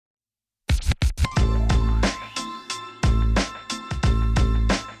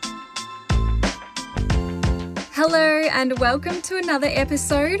Hello and welcome to another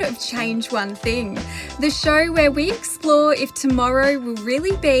episode of Change One Thing, the show where we explore if tomorrow will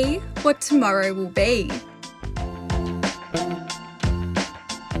really be what tomorrow will be.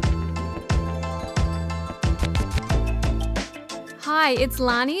 Hi, it's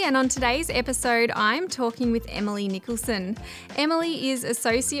Lani, and on today's episode, I'm talking with Emily Nicholson. Emily is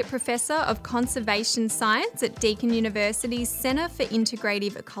Associate Professor of Conservation Science at Deakin University's Centre for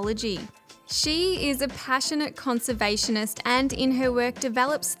Integrative Ecology. She is a passionate conservationist and in her work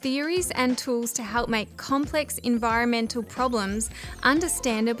develops theories and tools to help make complex environmental problems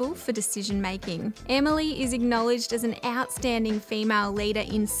understandable for decision making. Emily is acknowledged as an outstanding female leader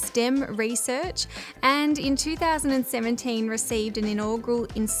in STEM research and in 2017 received an inaugural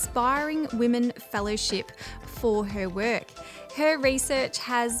Inspiring Women Fellowship for her work. Her research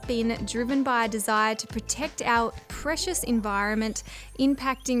has been driven by a desire to protect our precious environment,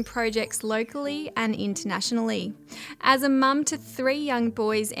 impacting projects locally and internationally. As a mum to 3 young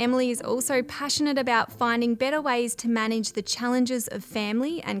boys, Emily is also passionate about finding better ways to manage the challenges of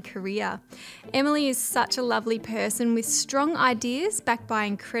family and career. Emily is such a lovely person with strong ideas backed by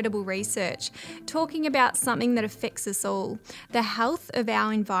incredible research, talking about something that affects us all, the health of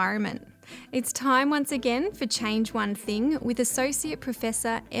our environment. It's time once again for Change One Thing with Associate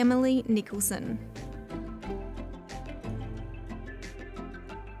Professor Emily Nicholson.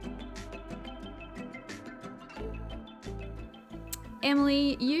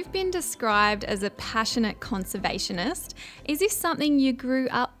 Emily, you've been described as a passionate conservationist. Is this something you grew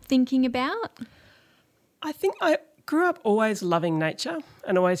up thinking about? I think I grew up always loving nature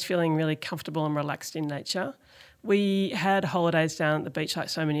and always feeling really comfortable and relaxed in nature. We had holidays down at the beach like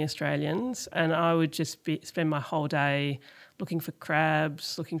so many Australians, and I would just spend my whole day looking for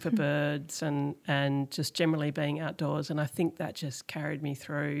crabs, looking for birds and just generally being outdoors, and I think that just carried me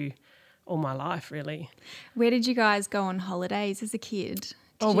through all my life really. Where did you guys go on holidays as a kid?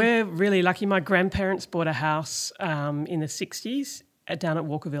 We're really lucky. My grandparents bought a house in the 60s down at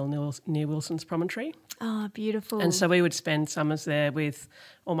Walkerville near Wilson's Promontory. Oh, beautiful. And so we would spend summers there with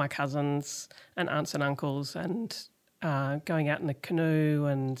all my cousins and aunts and uncles and going out in the canoe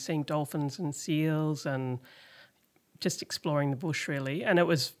and seeing dolphins and seals and just exploring the bush really. And it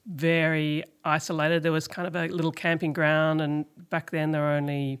was very isolated. There was kind of a little camping ground, and back then there were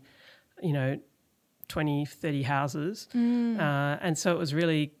only, 20, 30 houses. And so it was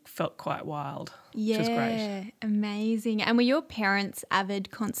really felt quite wild, which was great. Yeah, amazing. And were your parents avid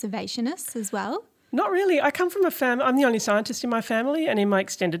conservationists as well? Not really. I come from a family, I'm the only scientist in my family and in my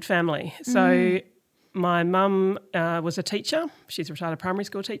extended family. So my mum was a teacher. She's a retired primary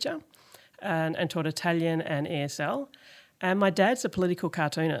school teacher and taught Italian and ESL. And my dad's a political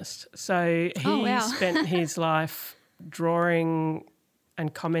cartoonist. So he spent his life drawing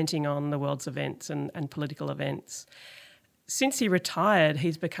and commenting on the world's events and political events. Since he retired,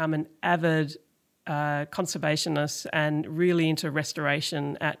 he's become an avid conservationist and really into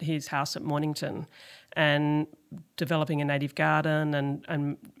restoration at his house at Mornington and developing a native garden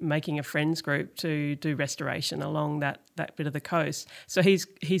and making a friends group to do restoration along that bit of the coast. So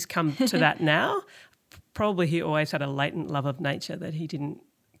he's come to that now. Probably he always had a latent love of nature that he didn't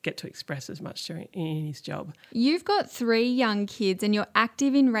get to express as much in his job. You've got 3 young kids and you're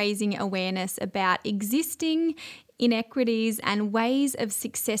active in raising awareness about existing inequities and ways of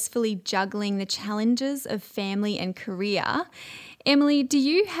successfully juggling the challenges of family and career. Emily, do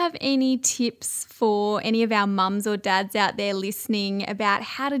you have any tips for any of our mums or dads out there listening about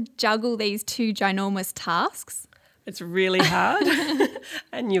how to juggle these 2 ginormous tasks? It's really hard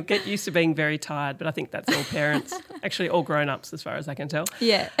and you'll get used to being very tired, but I think that's all parents, actually all grown-ups as far as I can tell.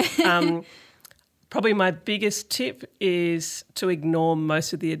 Yeah. Probably my biggest tip is to ignore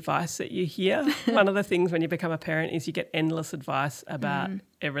most of the advice that you hear. One of the things when you become a parent is you get endless advice about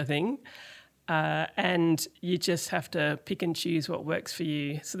everything and you just have to pick and choose what works for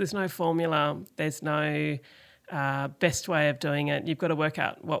you. So there's no formula, there's no best way of doing it. You've got to work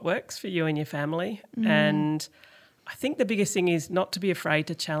out what works for you and your family. And I think the biggest thing is not to be afraid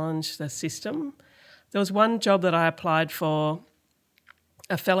to challenge the system. There was one job that I applied for,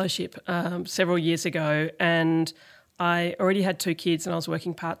 a fellowship several years ago, and I already had 2 kids and I was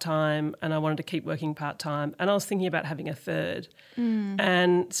working part-time and I wanted to keep working part-time and I was thinking about having a third.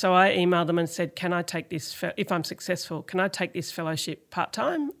 And so I emailed them and said, can I take this, if I'm successful, can I take this fellowship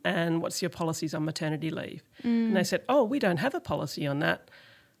part-time and what's your policies on maternity leave? And they said, we don't have a policy on that.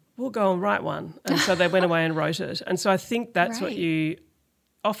 We'll go and write one. And so they went away and wrote it. And so I think that's what you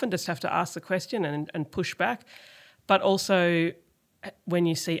often just have to ask the question and push back, but also when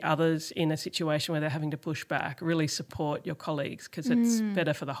you see others in a situation where they're having to push back, really support your colleagues because it's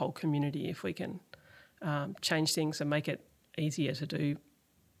better for the whole community if we can change things and make it easier to do,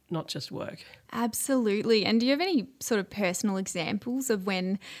 not just work. Absolutely. And do you have any sort of personal examples of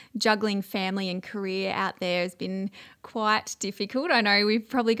when juggling family and career out there has been quite difficult? I know we've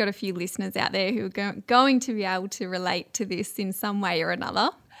probably got a few listeners out there who are going to be able to relate to this in some way or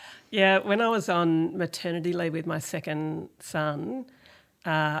another. Yeah, when I was on maternity leave with my second son,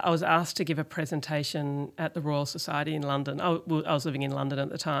 I was asked to give a presentation at the Royal Society in London. I was living in London at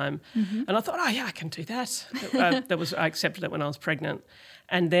the time, and I thought, I can do that. I accepted it when I was pregnant.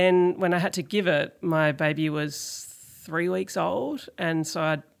 And then when I had to give it, my baby was 3 weeks old, and so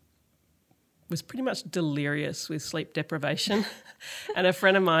I was pretty much delirious with sleep deprivation. And a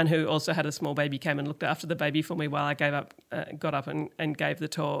friend of mine who also had a small baby came and looked after the baby for me while I got up and gave the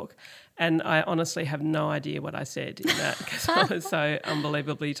talk. And I honestly have no idea what I said in that because I was so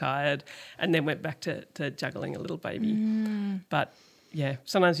unbelievably tired, and then went back to juggling a little baby. But yeah,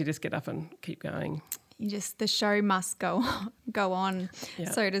 sometimes you just get up and keep going. The show must go on,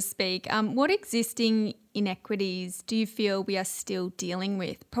 so to speak. What existing inequities do you feel we are still dealing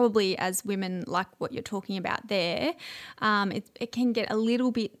with? Probably as women, like what you're talking about there, it can get a little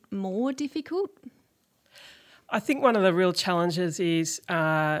bit more difficult. I think one of the real challenges is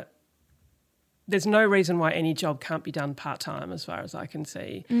there's no reason why any job can't be done part-time as far as I can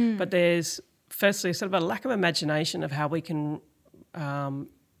see. But there's firstly sort of a lack of imagination of how we can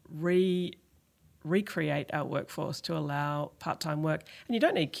recreate our workforce to allow part-time work. And you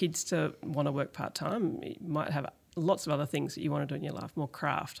don't need kids to want to work part-time. You might have lots of other things that you want to do in your life, more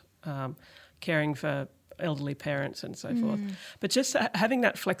craft, caring for elderly parents and so forth. But just having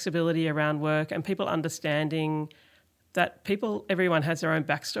that flexibility around work and people understanding that everyone has their own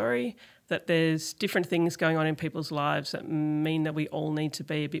backstory, that there's different things going on in people's lives that mean that we all need to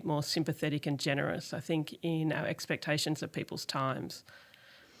be a bit more sympathetic and generous, I think, in our expectations of people's times.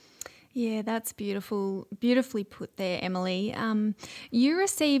 Yeah, that's beautiful. Beautifully put there, Emily. You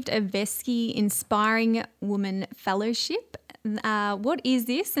received a Vesky Inspiring Woman Fellowship. What is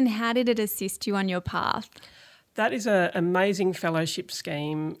this and how did it assist you on your path? That is an amazing fellowship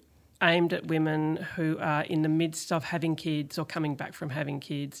scheme aimed at women who are in the midst of having kids or coming back from having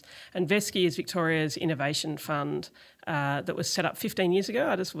kids. And Vesky is Victoria's innovation fund that was set up 15 years ago.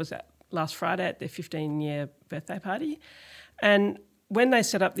 I just was last Friday at their 15-year birthday party. And when they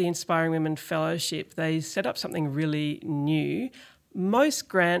set up the Inspiring Women Fellowship, they set up something really new. Most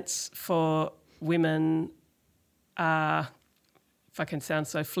grants for women are, if I can sound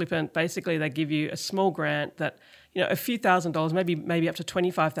so flippant, basically they give you a small grant that, a few $1,000s, maybe up to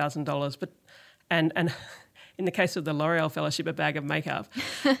 $25,000, but and in the case of the L'Oreal Fellowship, a bag of makeup.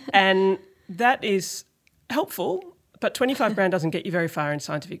 And that is helpful, but $25,000 doesn't get you very far in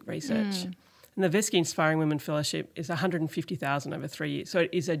scientific research. And the Vesky Inspiring Women Fellowship is $150,000 over 3 years. So it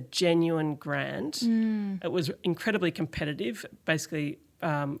is a genuine grant. It was incredibly competitive. Basically,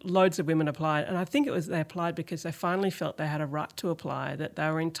 loads of women applied. And I think they applied because they finally felt they had a right to apply, that they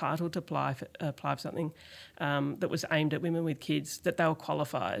were entitled to apply for something that was aimed at women with kids, that they were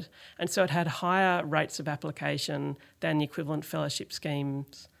qualified. And so it had higher rates of application than the equivalent fellowship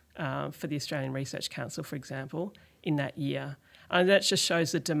schemes for the Australian Research Council, for example, in that year. And that just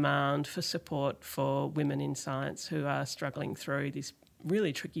shows the demand for support for women in science who are struggling through this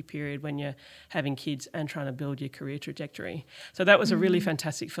really tricky period when you're having kids and trying to build your career trajectory. So that was a really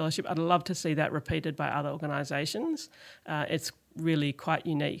fantastic fellowship. I'd love to see that repeated by other organisations. It's really quite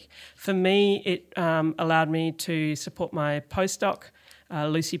unique. For me, it allowed me to support my postdoc,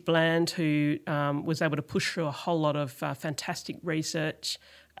 Lucy Bland, who was able to push through a whole lot of fantastic research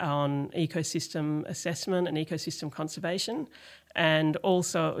on ecosystem assessment and ecosystem conservation. And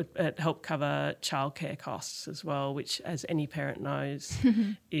also it helped cover childcare costs as well, which, as any parent knows,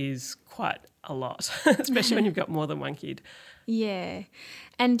 is quite a lot, especially when you've got more than one kid. Yeah.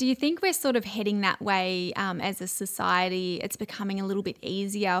 And do you think we're sort of heading that way as a society? It's becoming a little bit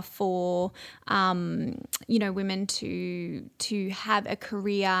easier for, women to have a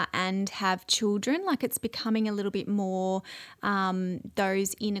career and have children? Like it's becoming a little bit more,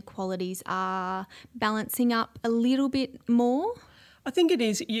 those inequalities are balancing up a little bit more? I think it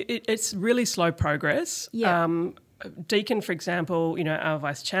is. It's really slow progress. Yeah. Deakin, for example, our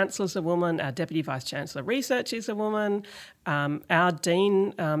Vice-Chancellor is a woman, our Deputy Vice-Chancellor Research is a woman, our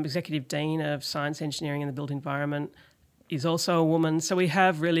Dean, Executive Dean of Science, Engineering and the Built Environment is also a woman. So we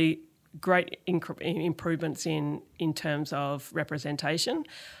have really great improvements in terms of representation.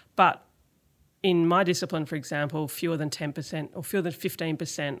 But in my discipline, for example, fewer than 10% or fewer than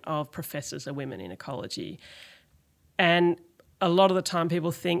 15% of professors are women in ecology. And a lot of the time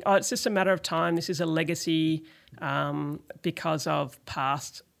people think, it's just a matter of time, this is a legacy because of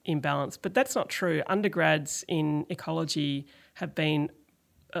past imbalance. But that's not true. Undergrads in ecology have been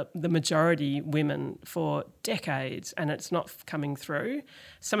the majority women for decades, and it's not coming through.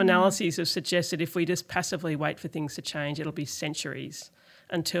 Some analyses have suggested if we just passively wait for things to change, it'll be centuries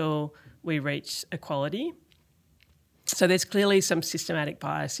until we reach equality. So there's clearly some systematic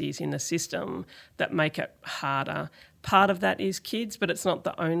biases in the system that make it harder. Part of that is kids, but it's not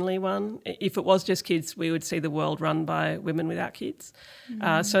the only one. If it was just kids, we would see the world run by women without kids.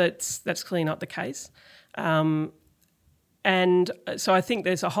 So that's clearly not the case. And so I think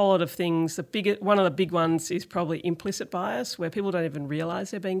there's a whole lot of things. One of the big ones is probably implicit bias, where people don't even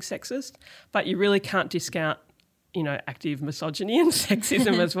realise they're being sexist, but you really can't discount, active misogyny and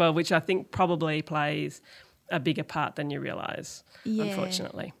sexism as well, which I think probably plays a bigger part than you realise,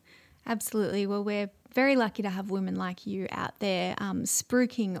 unfortunately. Absolutely. Well, we're very lucky to have women like you out there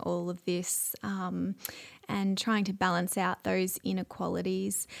spruiking all of this and trying to balance out those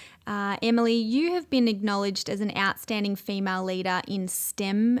inequalities. Emily, you have been acknowledged as an outstanding female leader in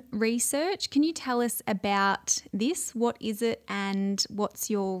STEM research. Can you tell us about this? What is it and what's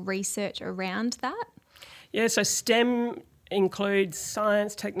your research around that? Yeah, so STEM includes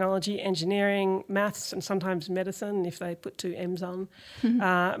science, technology, engineering, maths, and sometimes medicine if they put 2 M's on.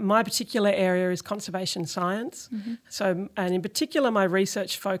 My particular area is conservation science. And in particular, my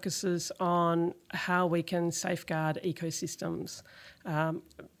research focuses on how we can safeguard ecosystems,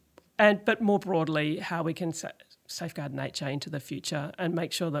 but more broadly, how we can safeguard nature into the future and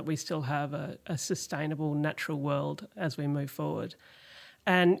make sure that we still have a sustainable natural world as we move forward.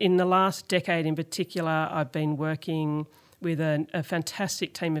 And in the last decade in particular, I've been working with a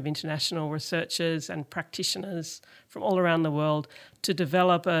fantastic team of international researchers and practitioners from all around the world to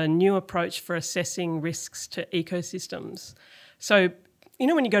develop a new approach for assessing risks to ecosystems. So,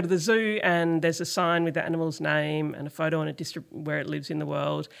 when you go to the zoo and there's a sign with the animal's name and a photo and where it lives in the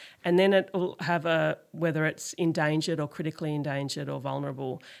world, and then it will have whether it's endangered or critically endangered or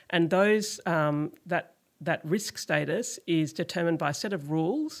vulnerable. And those that risk status is determined by a set of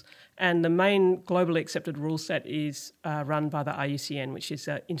rules, and the main globally accepted rule set is run by the IUCN, which is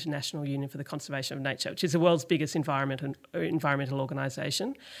the International Union for the Conservation of Nature, which is the world's biggest environmental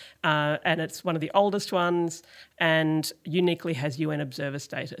organisation. And it's one of the oldest ones and uniquely has UN observer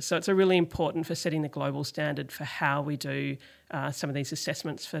status. So it's really important for setting the global standard for how we do some of these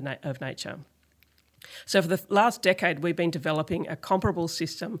assessments of nature. So for the last decade, we've been developing a comparable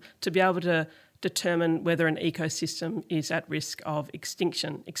system to be able to determine whether an ecosystem is at risk of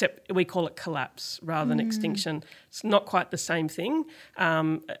extinction, except we call it collapse rather than extinction. It's not quite the same thing.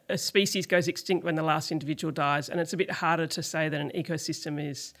 A species goes extinct when the last individual dies, and it's a bit harder to say that an ecosystem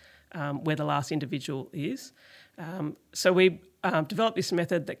is where the last individual is. So we developed this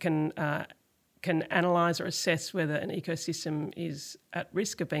method that can analyse or assess whether an ecosystem is at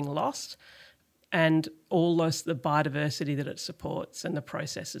risk of being lost, and all the biodiversity that it supports and the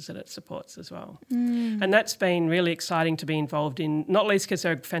processes that it supports as well. And that's been really exciting to be involved in, not least because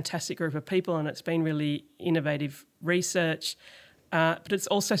they're a fantastic group of people and it's been really innovative research, but it's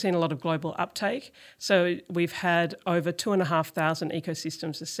also seen a lot of global uptake. So we've had over 2,500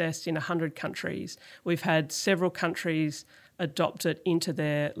 ecosystems assessed in 100 countries. We've had several countries adopt it into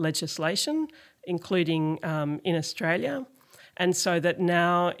their legislation, including in Australia. And so that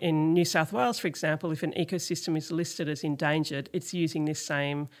now in New South Wales, for example, if an ecosystem is listed as endangered, it's using this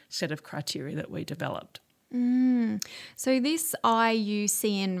same set of criteria that we developed. So this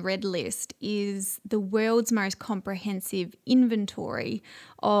IUCN Red List is the world's most comprehensive inventory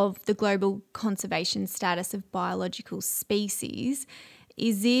of the global conservation status of biological species.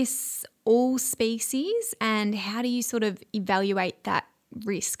 Is this all species, and how do you sort of evaluate that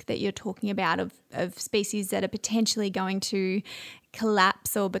risk that you're talking about of species that are potentially going to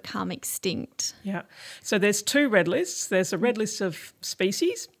collapse or become extinct? Yeah. So there's 2 red lists. There's a red list of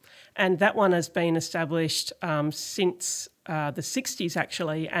species, and that one has been established since the 60s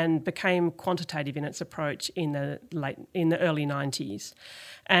actually, and became quantitative in its approach in the early 90s.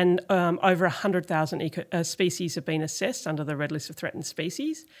 And over 100,000 species have been assessed under the red list of threatened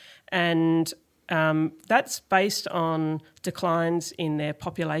species, and that's based on declines in their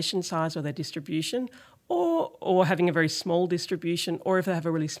population size or their distribution, or having a very small distribution, or if they have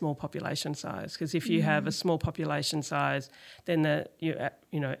a really small population size. Because if you have a small population size, then you're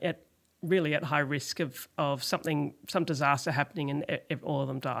really at high risk of some disaster happening and all of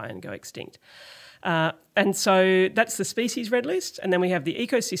them die and go extinct. And so that's the species red list. And then we have the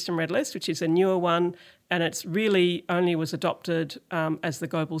ecosystem red list, which is a newer one, and it's really only was adopted as the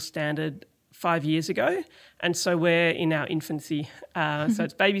global standard 5 years ago, and so we're in our infancy. So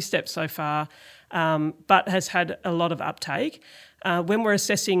it's baby steps so far, but has had a lot of uptake. When we're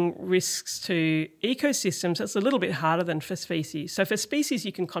assessing risks to ecosystems, it's a little bit harder than for species. So for species,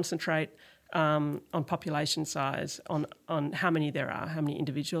 you can concentrate on population size, on how many there are, how many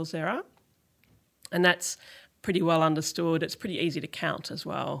individuals there are. And that's pretty well understood. It's pretty easy to count as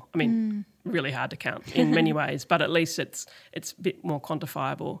well. I mean, really hard to count in many ways, but at least it's a bit more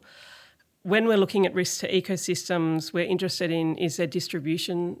quantifiable. When we're looking at risks to ecosystems, we're interested in, is their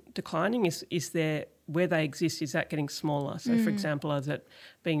distribution declining? Is there, where they exist, is that getting smaller? So, for example, is it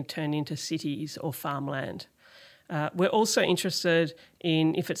being turned into cities or farmland? We're also interested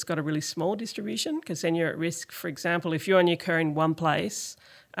in if it's got a really small distribution, because then you're at risk. For example, if you only occur in one place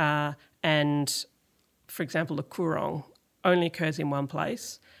and, for example, the Coorong only occurs in one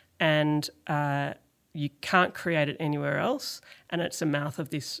place and you can't create it anywhere else, and it's the mouth of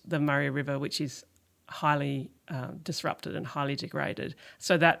the Murray River, which is highly disrupted and highly degraded.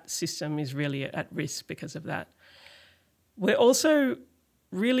 So that system is really at risk because of that. We're also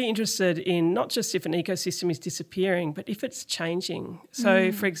really interested in not just if an ecosystem is disappearing, but if it's changing.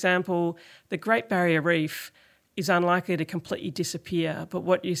 So, for example, the Great Barrier Reef is unlikely to completely disappear, but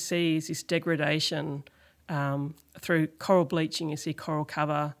what you see is this degradation through coral bleaching. You see coral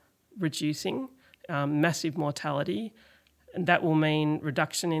cover reducing, massive mortality, and that will mean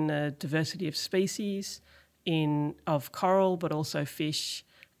reduction in the diversity of species of coral, but also fish,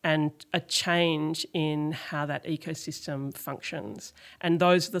 and a change in how that ecosystem functions. And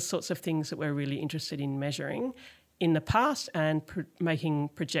those are the sorts of things that we're really interested in measuring in the past and making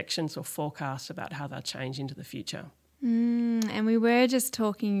projections or forecasts about how they'll change into the future. And we were just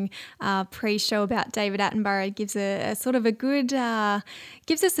talking pre-show about David Attenborough. It gives a sort of a good,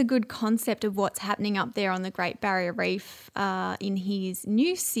 gives us a good concept of what's happening up there on the Great Barrier Reef in his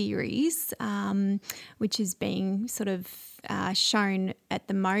new series, which is being sort of shown at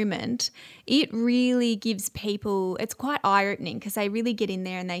the moment. It really gives people, it's quite eye-opening because they really get in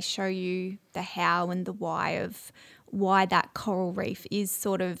there and they show you the how and the why of why that coral reef is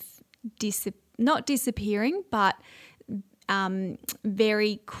sort of not disappearing, but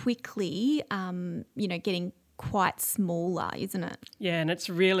very quickly, getting quite smaller, isn't it? Yeah, and it's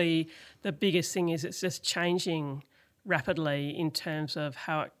really, the biggest thing is it's just changing rapidly in terms of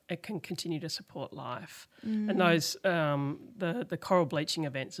how it can continue to support life. And those, the coral bleaching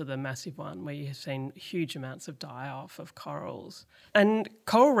events are the massive one where you have seen huge amounts of die-off of corals. And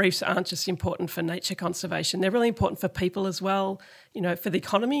coral reefs aren't just important for nature conservation, they're really important for people as well. You know, for the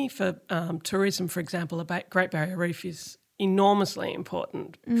economy, for tourism, for example, a Great Barrier Reef is enormously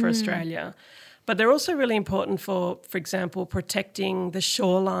important for Australia. But they're also really important for example, protecting the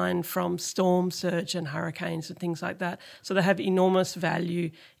shoreline from storm surge and hurricanes and things like that. So they have enormous value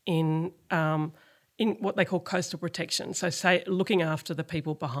in what they call coastal protection. So say looking after the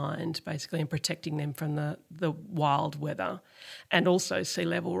people behind basically and protecting them from the wild weather and also sea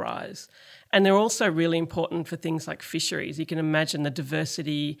level rise. And they're also really important for things like fisheries. You can imagine the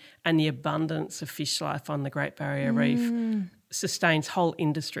diversity and the abundance of fish life on the Great Barrier Reef sustains whole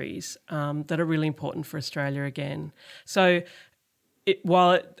industries that are really important for Australia again. So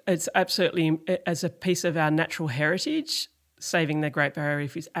while it's absolutely, as a piece of our natural heritage, saving the Great Barrier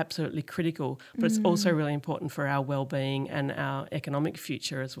Reef is absolutely critical, but it's also really important for our well-being and our economic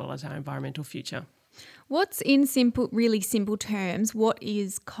future as well as our environmental future. What's in really simple terms, what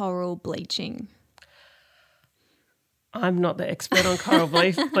is coral bleaching? I'm not the expert on coral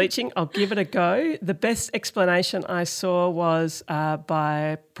bleaching. I'll give it a go. The best explanation I saw was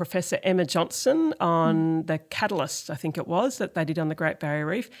by Professor Emma Johnson on the catalyst, I think it was, that they did on the Great Barrier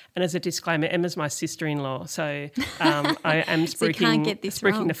Reef. And as a disclaimer, Emma's my sister-in-law, so I am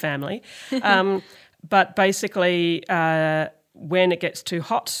spruiking the family. But basically, when it gets too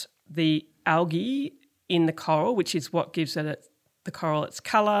hot, the algae in the coral, which is what gives the coral its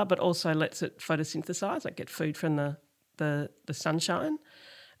colour, but also lets it photosynthesise, like get food from the sunshine,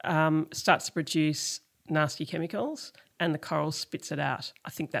 starts to produce nasty chemicals and the coral spits it out. I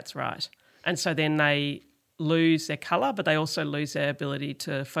think that's right. And so then they lose their colour, but they also lose their ability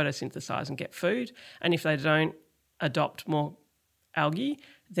to photosynthesise and get food. And if they don't adopt more algae,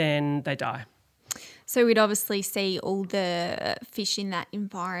 then they die. So we'd obviously see all the fish in that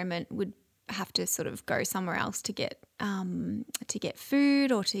environment would have to sort of go somewhere else to get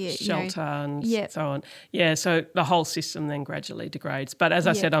food or to shelter and so on. Yeah, so the whole system then gradually degrades. But as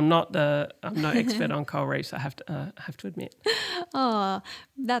I said, I'm no expert on coral reefs. I have to admit. Oh,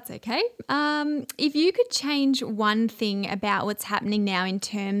 that's okay. If you could change one thing about what's happening now in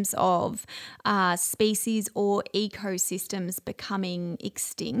terms of species or ecosystems becoming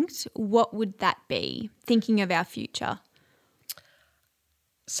extinct, what would that be? Thinking of our future.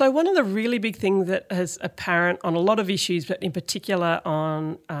 So one of the really big things that is apparent on a lot of issues, but in particular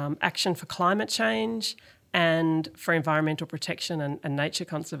on action for climate change and for environmental protection and nature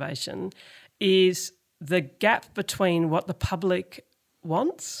conservation, is the gap between what the public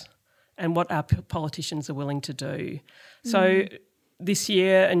wants and what our politicians are willing to do. So this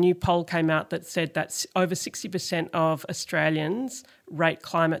year a new poll came out that said that over 60% of Australians rate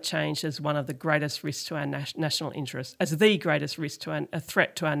climate change as one of the greatest risks to our national interests, as the greatest risk to a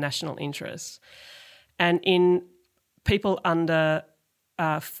threat to our national interests. And in people under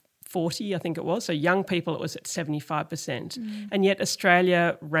 40, I think it was, so young people, it was at 75%. And yet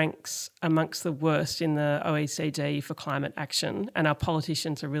Australia ranks amongst the worst in the OECD for climate action, and our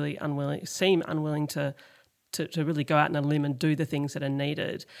politicians are really seem unwilling to really go out on a limb and do the things that are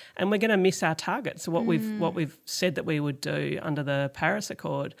needed. And we're going to miss our targets, what we've said that we would do under the Paris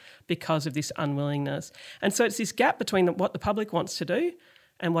Accord, because of this unwillingness. And so it's this gap between what the public wants to do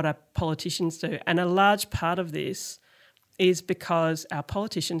and what our politicians do. And a large part of this is because our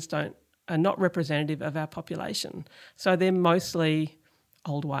politicians are not representative of our population. So they're mostly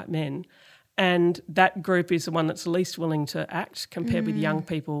old white men. And that group is the one that's least willing to act compared with young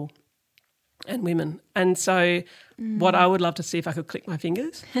people and women. And so what I would love to see, if I could click my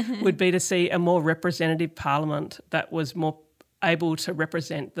fingers, would be to see a more representative parliament that was more able to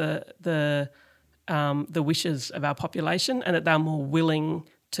represent the wishes of our population, and that they're more willing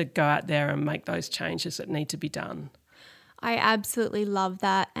to go out there and make those changes that need to be done. I absolutely love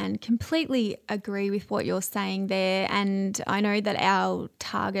that and completely agree with what you're saying there. And I know that our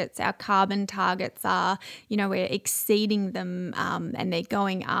targets, our carbon targets are, we're exceeding them and they're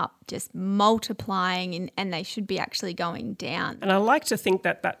going up, just multiplying, and they should be actually going down. And I like to think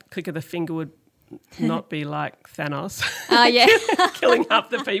that click of the finger would not be like Thanos killing half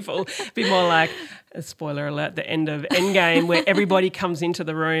the people. Be more like, a spoiler alert, the end of Endgame, where everybody comes into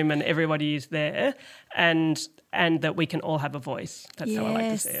the room and everybody is there, and that we can all have a voice. That's how I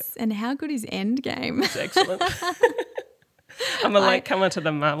like to see it. And how good is Endgame? It's excellent. I'm a late comer to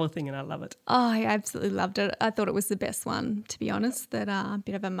the Marvel thing and I love it. Oh, I absolutely loved it. I thought it was the best one, to be honest. That a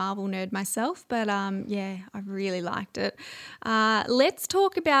bit of a Marvel nerd myself, but I really liked it. Let's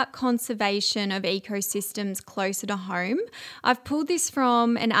talk about conservation of ecosystems closer to home. I've pulled this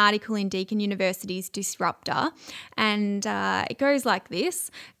from an article in Deakin University's Disruptor, and it goes like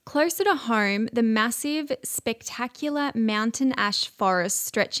this. Closer to home, the massive, spectacular mountain ash forest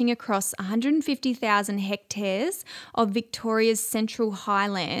stretching across 150,000 hectares of Victoria's Central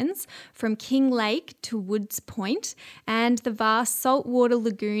Highlands from King Lake to Woods Point, and the vast saltwater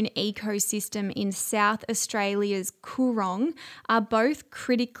lagoon ecosystem in South Australia's Coorong are both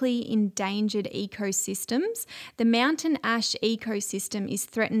critically endangered ecosystems. The mountain ash ecosystem is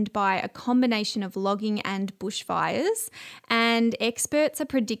threatened by a combination of logging and bushfires, and experts are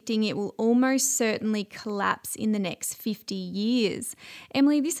predicting it will almost certainly collapse in the next 50 years.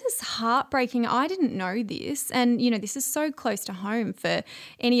 Emily, this is heartbreaking. I didn't know this. And, this is so close to home for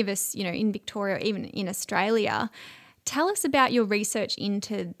any of us, in Victoria or even in Australia. Tell us about your research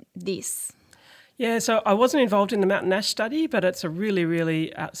into this. Yeah, so I wasn't involved in the mountain ash study, but it's a really,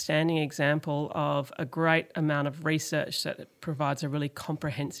 really outstanding example of a great amount of research that provides a really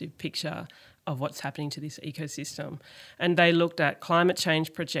comprehensive picture of what's happening to this ecosystem. And they looked at climate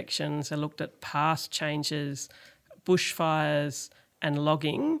change projections, they looked at past changes, bushfires and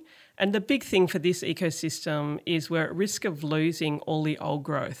logging. And the big thing for this ecosystem is we're at risk of losing all the old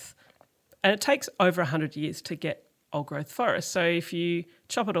growth. And it takes over 100 years to get old growth forests. So if you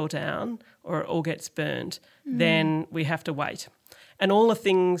chop it all down or it all gets burnt, then we have to wait. And all the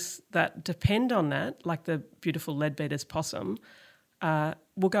things that depend on that, like the beautiful leadbeater's possum,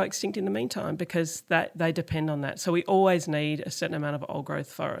 will go extinct in the meantime because they depend on that. So we always need a certain amount of old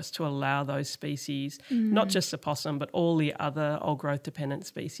growth forest to allow those species, not just the possum, but all the other old growth dependent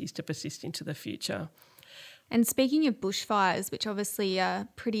species to persist into the future. And speaking of bushfires, which obviously are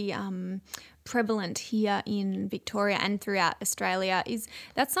pretty prevalent here in Victoria and throughout Australia,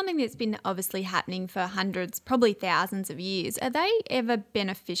 that's something that's been obviously happening for hundreds, probably thousands of years. Are they ever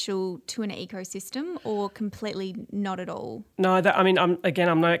beneficial to an ecosystem or completely not at all? No,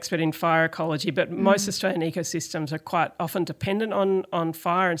 I'm no expert in fire ecology, but most Australian ecosystems are quite often dependent on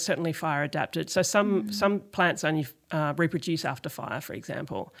fire and certainly fire adapted. So some plants only reproduce after fire, for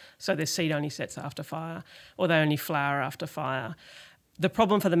example. So their seed only sets after fire, or they only flower after fire. The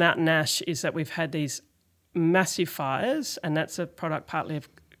problem for the mountain ash is that we've had these massive fires, and that's a product partly of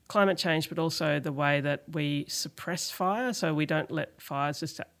climate change, but also the way that we suppress fire. So we don't let fires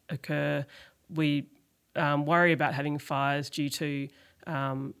just occur. We worry about having fires due to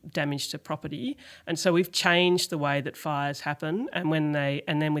damage to property. And so we've changed the way that fires happen, and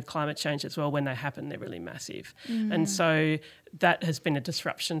then with climate change as well, when they happen, they're really massive. And so that has been a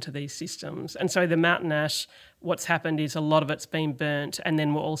disruption to these systems. And so the mountain ash, what's happened is a lot of it's been burnt, and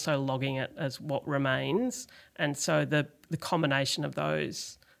then we're also logging it as what remains. And so the combination of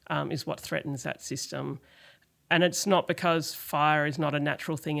those is what threatens that system. And it's not because fire is not a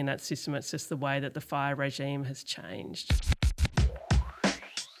natural thing in that system, it's just the way that the fire regime has changed.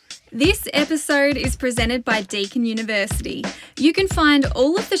 This episode is presented by Deakin University. You can find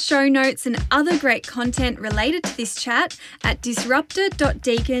all of the show notes and other great content related to this chat at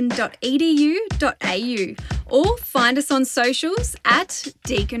disruptor.deakin.edu.au or find us on socials at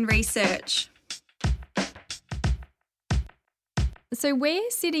Deakin Research. So we're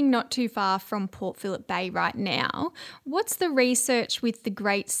sitting not too far from Port Phillip Bay right now. What's the research with the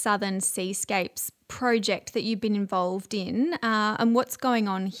Great Southern Seascapes project that you've been involved in, and what's going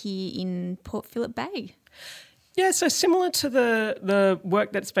on here in Port Phillip Bay? Yeah, so similar to the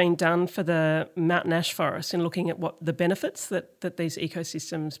work that's been done for the mountain ash forest in looking at what the benefits that these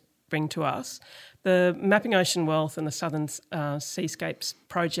ecosystems bring to us, the Mapping Ocean Wealth and the Southern Seascapes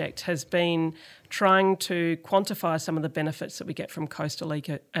project has been trying to quantify some of the benefits that we get from coastal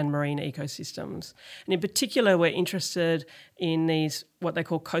and marine ecosystems. And in particular, we're interested in these, what they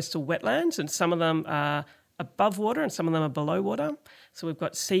call coastal wetlands, and some of them are above water and some of them are below water. So we've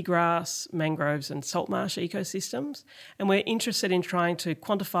got seagrass, mangroves and salt marsh ecosystems, and we're interested in trying to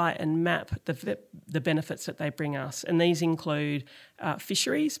quantify and map the benefits that they bring us. And these include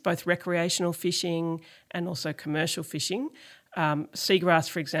fisheries, both recreational fishing and also commercial fishing. Seagrass,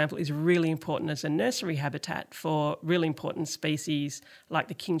 for example, is really important as a nursery habitat for really important species like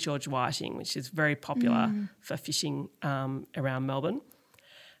the King George whiting, which is very popular for fishing around Melbourne.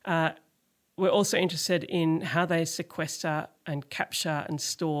 We're also interested in how they sequester and capture and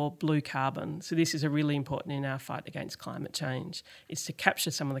store blue carbon. So this is really important in our fight against climate change, is to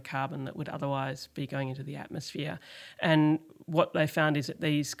capture some of the carbon that would otherwise be going into the atmosphere. And what they found is that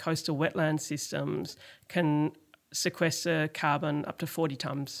these coastal wetland systems can sequester carbon up to 40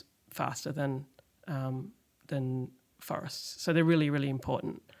 times faster than forests. So they're really, really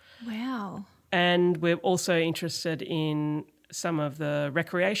important. Wow. And we're also interested in some of the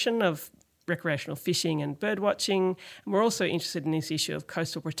recreational fishing and bird watching. And we're also interested in this issue of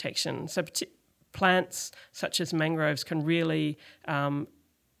coastal protection. So plants such as mangroves can really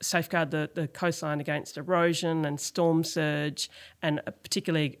safeguard the coastline against erosion and storm surge, and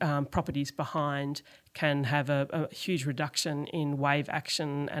particularly properties behind can have a huge reduction in wave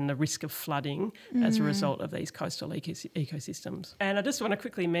action and the risk of flooding as a result of these coastal ecosystems. And I just want to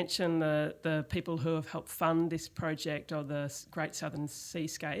quickly mention the people who have helped fund this project, or the Great Southern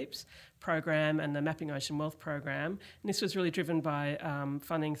Seascapes program and the Mapping Ocean Wealth program. And this was really driven by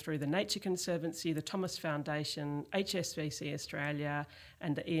funding through the Nature Conservancy, the Thomas Foundation, HSBC Australia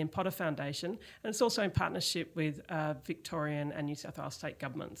and the Ian Potter Foundation. And it's also in partnership with Victorian and New South Wales state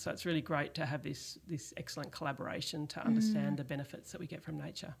governments. So it's really great to have this excellent collaboration to understand the benefits that we get from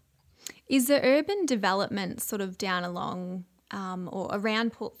nature. Is the urban development sort of down along or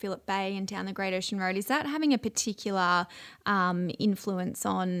around Port Phillip Bay and down the Great Ocean Road, is that having a particular influence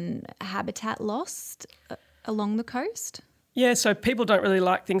on habitat loss along the coast? Yeah, so people don't really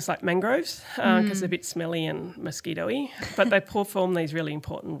like things like mangroves because they're a bit smelly and mosquito-y, but they perform these really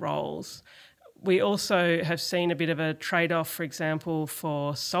important roles. We also have seen a bit of a trade-off, for example,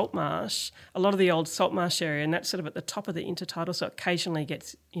 for salt marsh. A lot of the old salt marsh area, and that's sort of at the top of the intertidal, so occasionally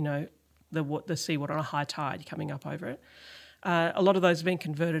gets, the seawater on a high tide coming up over it. A lot of those have been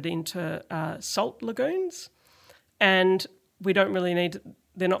converted into salt lagoons, and we don't really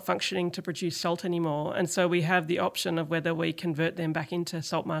they're not functioning to produce salt anymore. And so we have the option of whether we convert them back into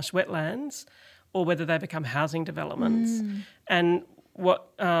salt marsh wetlands or whether they become housing developments. And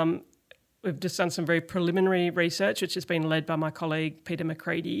what we've just done some very preliminary research, which has been led by my colleague Peter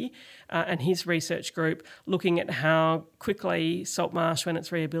McCready and his research group, looking at how quickly salt marsh, when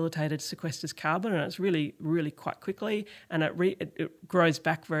it's rehabilitated, sequesters carbon, and it's really, really quite quickly, and it grows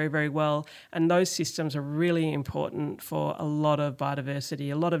back very, very well. And those systems are really important for a lot of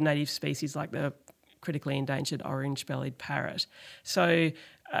biodiversity, a lot of native species like the critically endangered orange-bellied parrot. So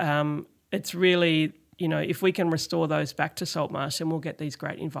it's really, if we can restore those back to salt marsh, then we'll get these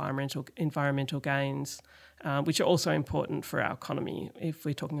great environmental gains, which are also important for our economy if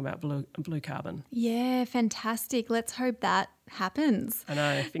we're talking about blue carbon. Yeah, fantastic. Let's hope that happens. I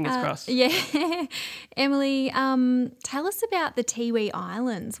know, fingers crossed. Yeah. Emily, tell us about the Tiwi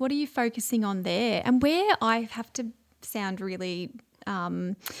Islands. What are you focusing on there? And where, I have to sound really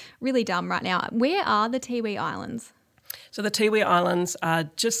dumb right now, where are the Tiwi Islands? So the Tiwi Islands are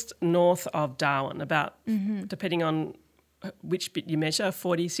just north of Darwin, about, depending on which bit you measure,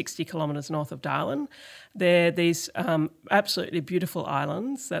 40, 60 kilometres north of Darwin. They're these absolutely beautiful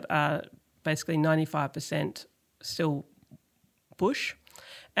islands that are basically 95% still bush.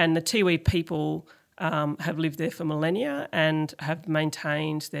 And the Tiwi people have lived there for millennia and have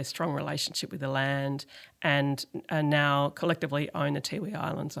maintained their strong relationship with the land and now collectively own the Tiwi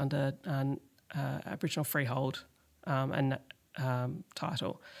Islands under Aboriginal freehold and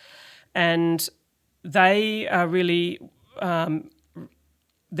title. And they are really...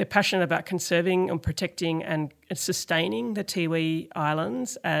 they're passionate about conserving and protecting and sustaining the Tiwi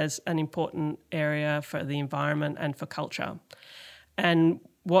Islands as an important area for the environment and for culture. And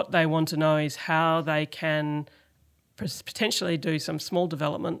what they want to know is how they can potentially do some small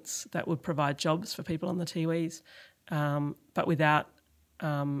developments that would provide jobs for people on the Tiwis, but without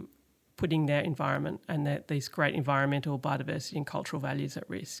putting their environment and these great environmental, biodiversity and cultural values at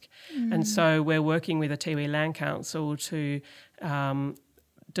risk. And so we're working with the Tiwi Land Council to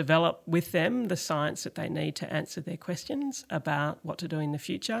develop with them the science that they need to answer their questions about what to do in the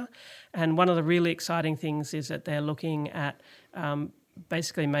future. And one of the really exciting things is that they're looking at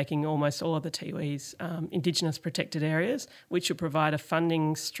basically making almost all of the Tiwis Indigenous protected areas, which will provide a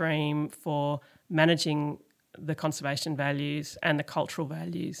funding stream for managing the conservation values and the cultural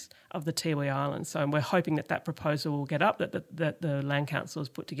values of the Tiwi Islands. So we're hoping that proposal will get up, that the Land Council has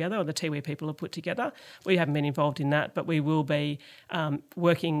put together or the Tiwi people have put together. We haven't been involved in that, but we will be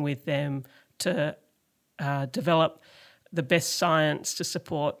working with them to develop the best science to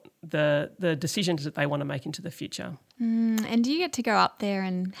support the decisions that they want to make into the future. And do you get to go up there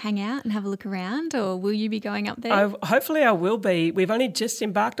and hang out and have a look around, or will you be going up there? Hopefully I will be. We've only just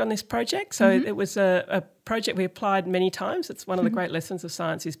embarked on this project, so it was a project we applied many times. It's one of the great lessons of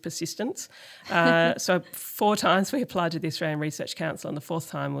science is persistence. So 4 times we applied to the Australian Research Council, and the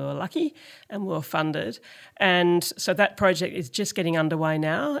 4th time we were lucky and we were funded. And so that project is just getting underway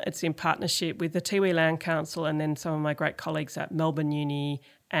now. It's in partnership with the Tiwi Land Council and then some of my great colleagues at Melbourne Uni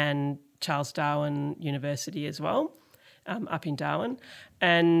and Charles Darwin University as well. Up in Darwin,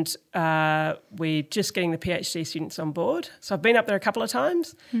 and we're just getting the PhD students on board. So I've been up there a couple of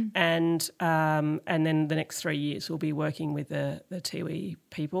times, and then the next 3 years we'll be working with the Tiwi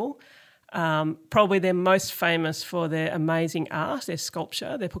people. Probably they're most famous for their amazing art, their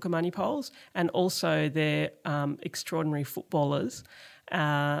sculpture, their pukamani poles, and also their extraordinary footballers,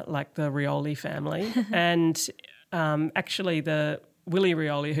 like the Rioli family, and actually the Willie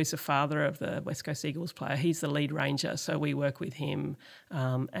Rioli, who's the father of the West Coast Eagles player, he's the lead ranger, so we work with him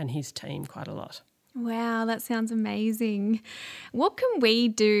and his team quite a lot. Wow, that sounds amazing. What can we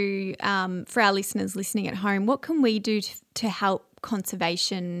do for our listeners listening at home? What can we do to help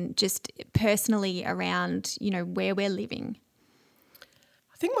conservation just personally around, where we're living?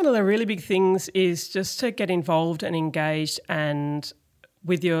 I think one of the really big things is just to get involved and engaged and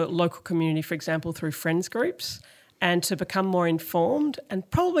with your local community, for example, through friends groups, and to become more informed. And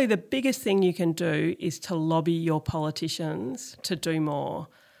probably the biggest thing you can do is to lobby your politicians to do more.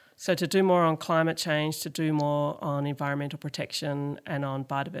 So to do more on climate change, to do more on environmental protection and on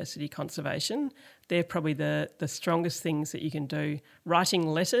biodiversity conservation. They're probably the strongest things that you can do. Writing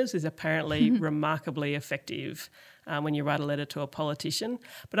letters is apparently remarkably effective when you write a letter to a politician.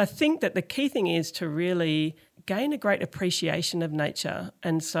 But I think that the key thing is to really gain a great appreciation of nature,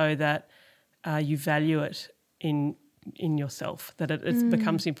 and so that you value it in yourself, that it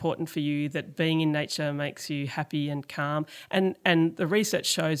becomes important for you, that being in nature makes you happy and calm. And the research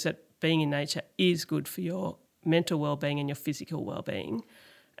shows that being in nature is good for your mental well-being and your physical well-being.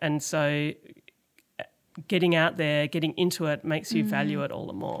 And so getting out there, getting into it makes you value it all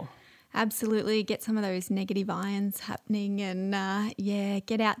the more. Absolutely. Get some of those negative ions happening and,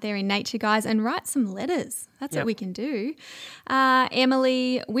 get out there in nature, guys, and write some letters. That's what we can do.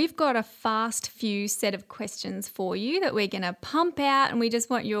 Emily, we've got a fast few set of questions for you that we're going to pump out, and we just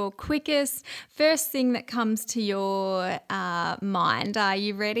want your quickest first thing that comes to your mind. Are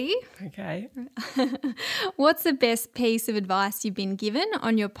you ready? Okay. What's the best piece of advice you've been given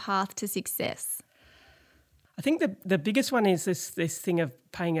on your path to success? I think the biggest one is this thing of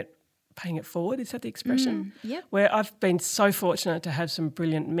paying it forward. Is that the expression? Yep. Where I've been so fortunate to have some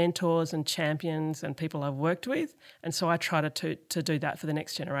brilliant mentors and champions and people I've worked with, and so I try to do that for the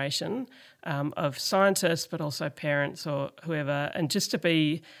next generation of scientists, but also parents or whoever, and just to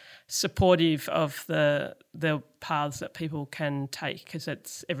be supportive of the paths that people can take, because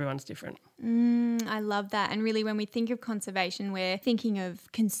everyone's different. I love that. And really, when we think of conservation, we're thinking of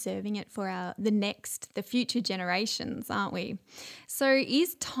conserving it for the future generations, aren't we? So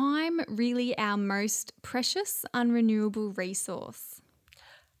is time really our most precious, unrenewable resource?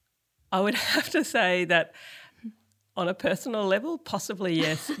 I would have to say that on a personal level, possibly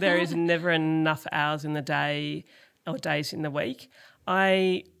yes. There is never enough hours in the day or days in the week.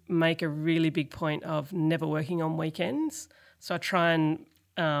 I make a really big point of never working on weekends. So I try and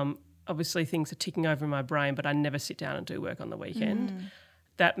obviously things are ticking over in my brain, but I never sit down and do work on the weekend.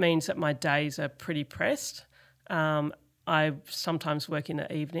 That means that my days are pretty pressed. I sometimes work in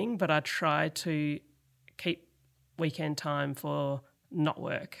the evening, but I try to keep weekend time for not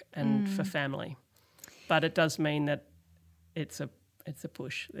work and for family. But it does mean that it's a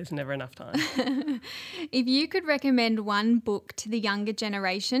push. There's never enough time. If you could recommend one book to the younger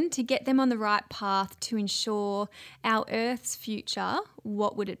generation to get them on the right path to ensure our Earth's future,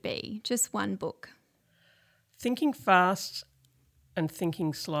 what would it be? Just one book. Thinking Fast and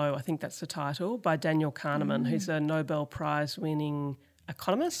Thinking Slow, I think that's the title, by Daniel Kahneman, who's a Nobel Prize winning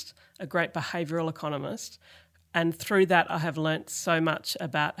economist, a great behavioural economist. And through that I have learnt so much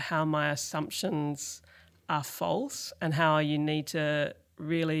about how my assumptions are false and how you need to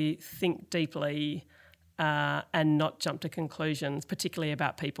really think deeply and not jump to conclusions, particularly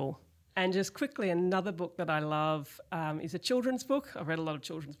about people. And just quickly, another book that I love is a children's book. I've read a lot of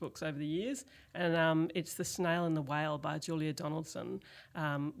children's books over the years, and it's The Snail and the Whale by Julia Donaldson,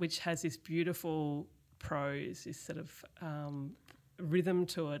 which has this beautiful prose, this sort of rhythm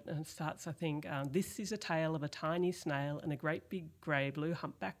to it, and it starts, I think, this is a tale of a tiny snail and a great big grey blue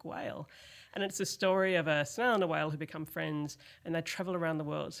humpback whale. And it's a story of a snail and a whale who become friends, and they travel around the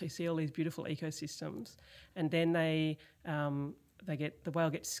world. So you see all these beautiful ecosystems, and then the whale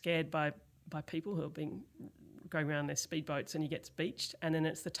gets scared by people who are going around their speedboats, and he gets beached. And then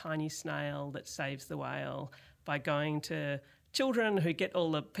it's the tiny snail that saves the whale by going to children who get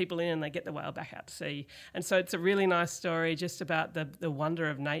all the people in, and they get the whale back out to sea. And so it's a really nice story just about the wonder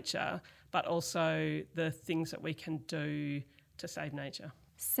of nature, but also the things that we can do to save nature.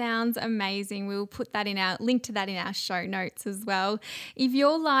 Sounds amazing. We'll put that link to that in our show notes as well. If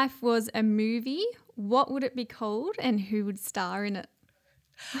your life was a movie, what would it be called and who would star in it?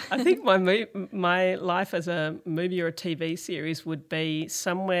 I think my life as a movie or a TV series would be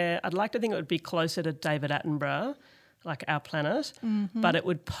somewhere, I'd like to think it would be closer to David Attenborough, like Our Planet, but it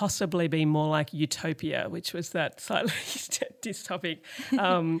would possibly be more like Utopia, which was that slightly dystopian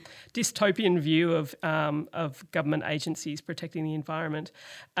view of government agencies protecting the environment.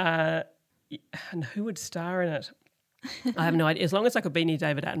 And who would star in it? I have no idea. As long as I could be near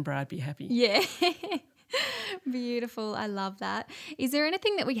David Attenborough, I'd be happy. Yeah. Beautiful. I love that. Is there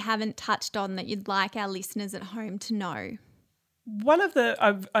anything that we haven't touched on that you'd like our listeners at home to know? When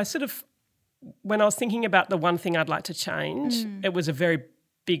I was thinking about the one thing I'd like to change, it was a very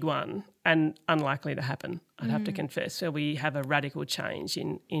big one and unlikely to happen, I'd have to confess. So we have a radical change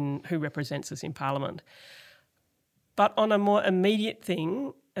in who represents us in Parliament. But on a more immediate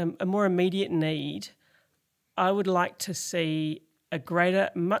thing, a more immediate need, I would like to see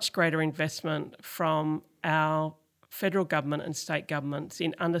much greater investment from our federal government and state governments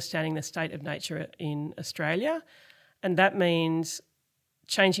in understanding the state of nature in Australia. And that means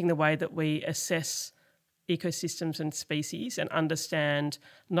changing the way that we assess ecosystems and species and understand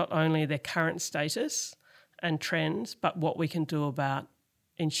not only their current status and trends, but what we can do about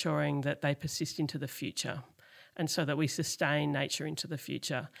ensuring that they persist into the future, and so that we sustain nature into the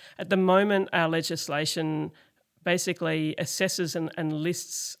future. At the moment, our legislation basically assesses and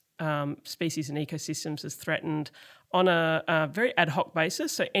lists species and ecosystems as threatened on a very ad hoc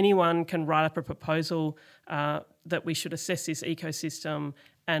basis. So anyone can write up a proposal that we should assess this ecosystem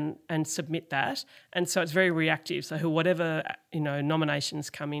and submit that. And so it's very reactive. So whatever nominations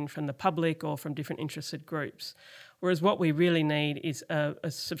come in from the public or from different interested groups. Whereas what we really need is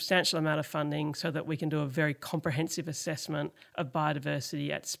a substantial amount of funding so that we can do a very comprehensive assessment of biodiversity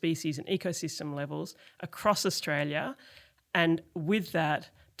at species and ecosystem levels across Australia, and with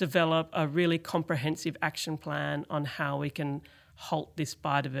that develop a really comprehensive action plan on how we can halt this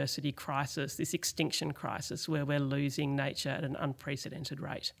biodiversity crisis, this extinction crisis where we're losing nature at an unprecedented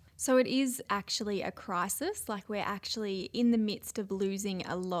rate. So it is actually a crisis, like we're actually in the midst of losing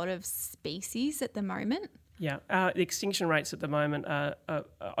a lot of species at the moment? Yeah, the extinction rates at the moment are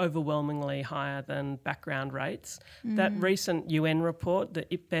overwhelmingly higher than background rates. That recent UN report, the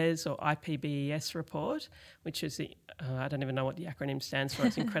IPBES or IPBES report, which is I don't even know what the acronym stands for,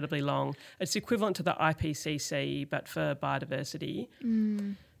 it's incredibly long. It's equivalent to the IPCC but for biodiversity.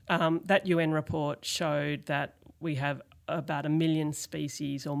 That UN report showed that we have about 1 million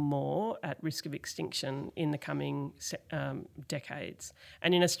species or more at risk of extinction in the coming decades.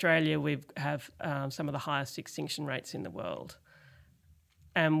 And in Australia, we have some of the highest extinction rates in the world.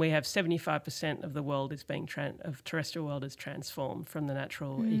 And we have 75% of the world is being of terrestrial world is transformed from the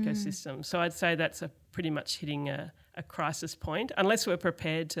natural ecosystem. So I'd say that's pretty much hitting a crisis point, unless we're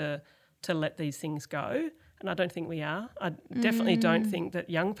prepared to let these things go. And I don't think we are. I definitely don't think that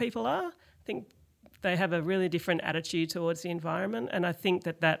young people are. I think they have a really different attitude towards the environment. And I think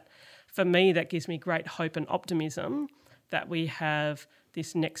that for me, that gives me great hope and optimism that we have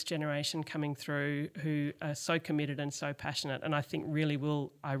this next generation coming through who are so committed and so passionate, and I think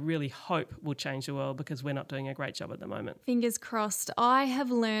I really hope will change the world, because we're not doing a great job at the moment. Fingers crossed. I have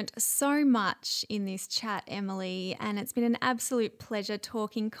learnt so much in this chat, Emily, and it's been an absolute pleasure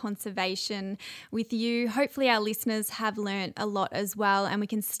talking conservation with you. Hopefully our listeners have learnt a lot as well, and we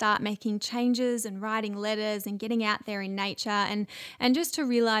can start making changes and writing letters and getting out there in nature, and just to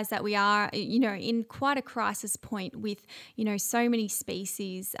realise that we are, in quite a crisis point with, so many species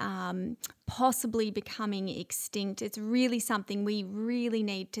possibly becoming extinct. It's really something we really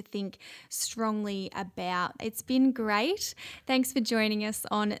need to think strongly about. It's been great. Thanks for joining us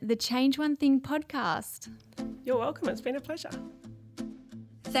on the Change One Thing podcast. You're welcome. It's been a pleasure.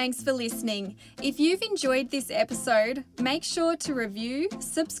 Thanks for listening. If you've enjoyed this episode, make sure to review,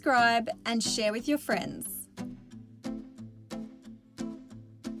 subscribe, and share with your friends.